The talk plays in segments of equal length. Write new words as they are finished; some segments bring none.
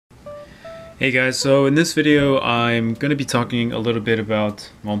Hey guys, so in this video I'm going to be talking a little bit about,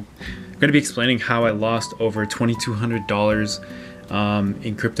 I'm going to be explaining how I lost over $2,200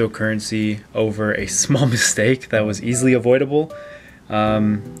 in cryptocurrency over a small mistake that was easily avoidable.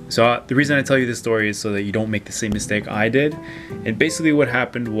 The reason I tell you this story is so that you don't make the same mistake I did. And basically what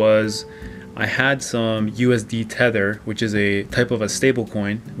happened was I had some USD Tether, which is a type of a stable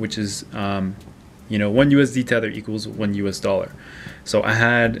coin, which is one USD Tether equals $1 US. So I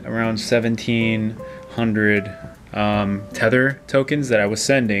had around 1,700 Tether tokens that I was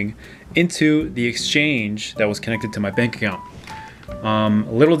sending into the exchange that was connected to my bank account.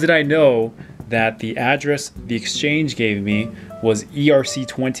 Little did I know that the address the exchange gave me was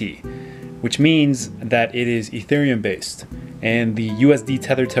ERC20, which means that it is Ethereum based. And the USD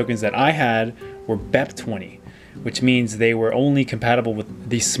Tether tokens that I had were BEP20, which means they were only compatible with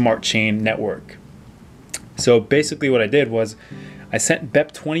the smart chain network. So basically what I did was I sent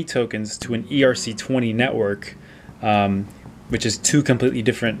BEP20 tokens to an ERC20 network, which is two completely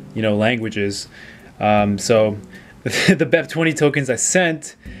different, languages. So the BEP20 tokens I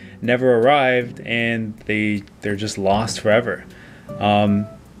sent never arrived, and they're just lost forever.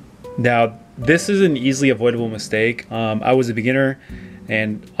 Now, this is an easily avoidable mistake. I was a beginner,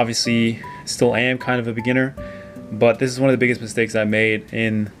 and obviously still am kind of a beginner, but this is one of the biggest mistakes I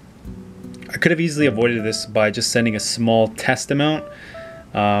made. I could have easily avoided this by just sending a small test amount.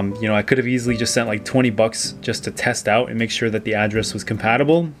 I could have easily just sent like 20 bucks just to test out and make sure that the address was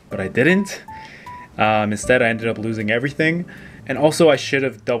compatible, but I didn't. Instead, I ended up losing everything. And also, I should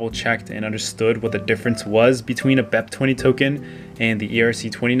have double checked and understood what the difference was between a BEP20 token and the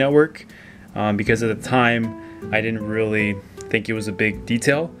ERC20 network, because at the time, I didn't really think it was a big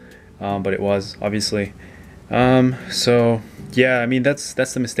detail, but it was, obviously. So yeah, I mean, that's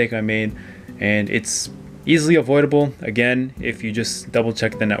the mistake I made. And it's easily avoidable, again, if you just double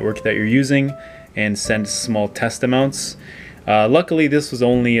check the network that you're using and send small test amounts. Luckily, this was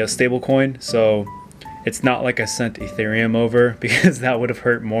only a stable coin, so it's not like I sent Ethereum over, because that would have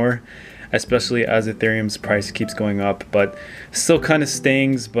hurt more, especially as Ethereum's price keeps going up. But still kind of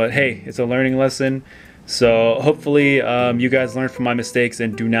stings, but hey, it's a learning lesson. So hopefully you guys learn from my mistakes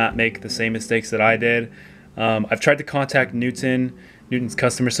and do not make the same mistakes that I did. I've tried to contact Newton's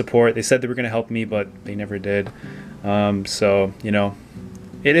customer support. They said they were going to help me, but they never did. So,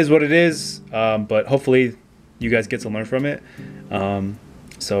 it is what it is, but hopefully you guys get to learn from it.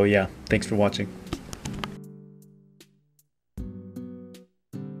 So yeah, thanks for watching.